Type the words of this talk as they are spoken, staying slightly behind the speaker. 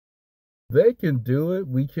They can do it.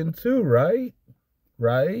 We can too, right?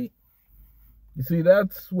 Right? You see,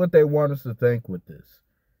 that's what they want us to think with this.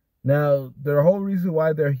 Now, the whole reason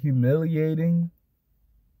why they're humiliating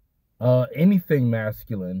anything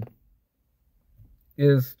masculine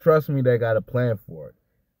is, trust me, they got a plan for it.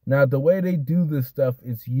 Now, the way they do this stuff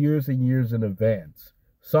is years and years in advance.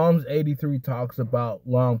 Psalms 83 talks about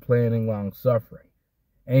long planning, long suffering.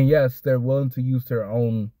 And yes, they're willing to use their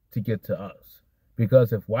own to get to us.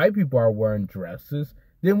 Because if white people are wearing dresses,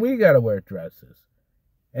 then we got to wear dresses.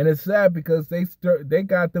 And it's sad because they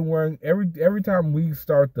got them wearing, every time we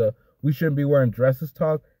start the we shouldn't be wearing dresses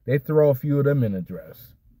talk, they throw a few of them in a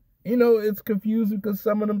dress. You know, it's confusing because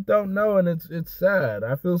some of them don't know, and it's sad.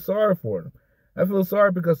 I feel sorry for them. I feel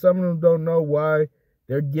sorry because some of them don't know why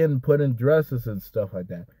they're getting put in dresses and stuff like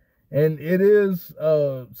that. And it is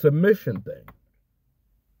a submission thing.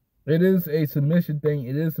 It is a submission thing.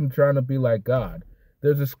 It is them trying to be like God.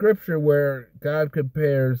 There's a scripture where God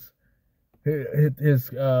compares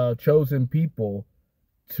his chosen people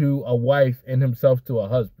to a wife and himself to a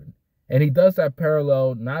husband. And he does that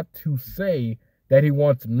parallel not to say that he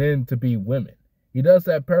wants men to be women. He does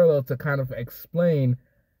that parallel to kind of explain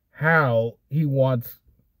how he wants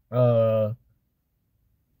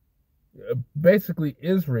basically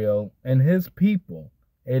Israel and his people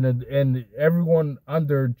and everyone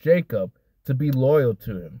under Jacob to be loyal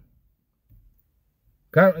to him.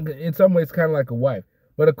 Kind of, in some ways, kind of like a wife.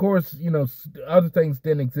 But of course, you know, other things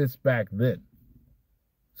didn't exist back then.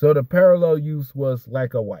 So the parallel use was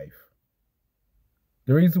like a wife.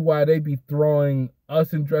 The reason why they be throwing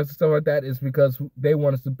us in dresses and stuff like that is because they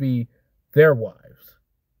want us to be their wives.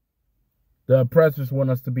 The oppressors want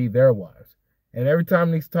us to be their wives. And every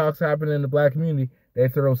time these talks happen in the black community, they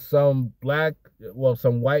throw some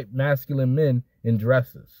white masculine men in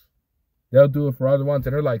dresses. They'll do it for other ones,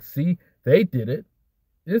 and they're like, see, they did it.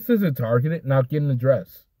 This isn't targeted, now get in the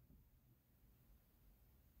dress.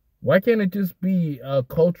 Why can't it just be a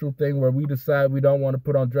cultural thing where we decide we don't want to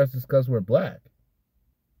put on dresses because we're black?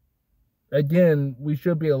 Again, we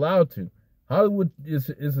should be allowed to. Hollywood is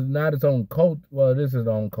not its own cult. Well, it is its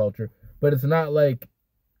own culture, but it's not like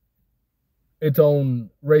its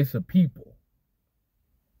own race of people.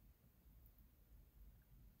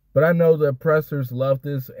 But I know the oppressors love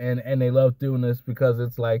this, and they love doing this because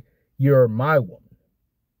it's like, you're my woman.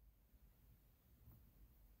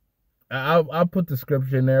 I'll put the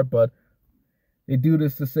scripture in there, but they do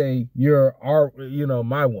this to say, you're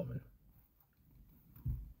my woman.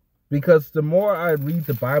 Because the more I read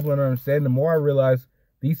the Bible and understand, the more I realize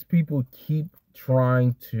these people keep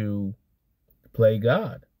trying to play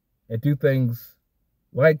God and do things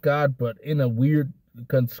like God, but in a weird,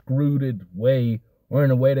 conscrewed way, or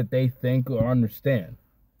in a way that they think or understand.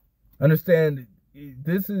 Understand,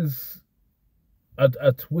 this is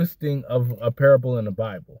a twisting of a parable in the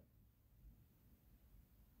Bible.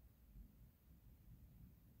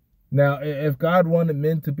 Now, if God wanted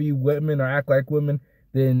men to be women or act like women,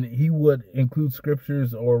 then he would include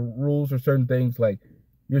scriptures or rules or certain things like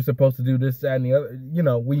you're supposed to do this, that, and the other,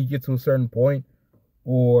 when you get to a certain point,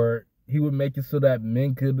 or he would make it so that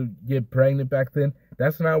men could get pregnant back then.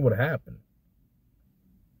 That's not what happened.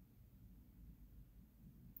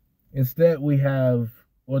 Instead, we have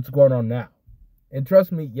what's going on now. And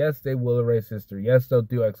trust me, yes, they will erase history. Yes, they'll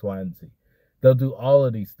do X, Y, and Z. They'll do all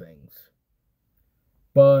of these things.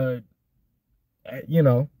 But,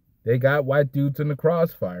 they got white dudes in the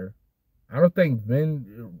crossfire. I don't think not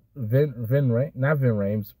Vin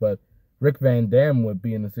Rames, but Rick Van Dam would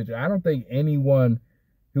be in the situation. I don't think anyone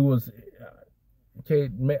who was, they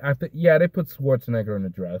put Schwarzenegger in the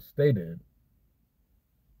dress. They did.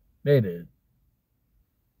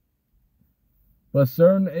 But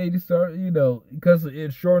certain 80s, because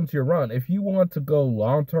it shortens your run. If you want to go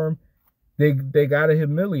long term, they got to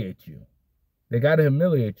humiliate you.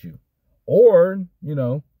 Or,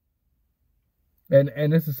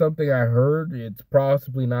 and this is something I heard, it's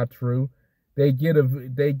possibly not true. They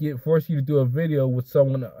force you to do a video with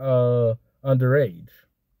someone underage.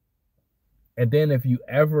 And then if you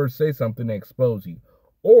ever say something, they expose you.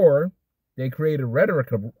 Or they create a rhetoric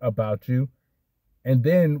about you. And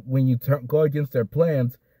then when you go against their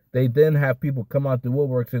plans, they then have people come out the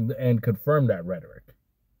woodworks and confirm that rhetoric.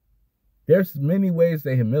 There's many ways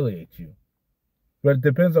they humiliate you. But it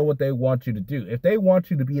depends on what they want you to do. If they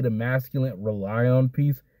want you to be the masculine rely-on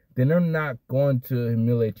piece, then they're not going to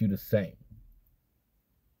humiliate you the same.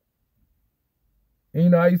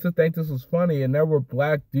 And, I used to think this was funny, and there were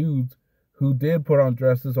black dudes who did put on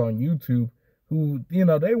dresses on YouTube who,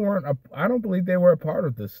 they weren't, I don't believe they were a part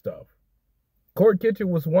of this stuff. Corey Kitchen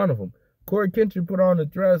was one of them. Corey Kitchen put on a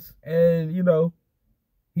dress, and,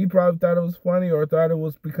 he probably thought it was funny or thought it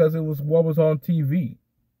was because it was what was on TV.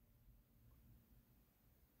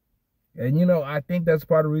 And, you know, I think that's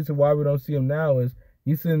part of the reason why we don't see him now is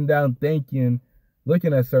he's sitting down thinking,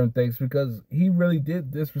 looking at certain things, because he really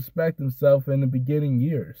did disrespect himself in the beginning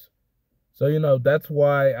years. So, you know, that's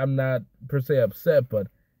why I'm not per se upset. But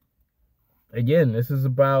again, this is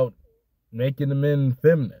about making the men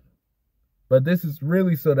feminine. But this is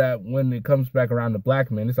really so that when it comes back around to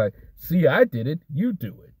black men, it's like, see, I did it, you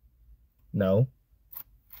do it. No.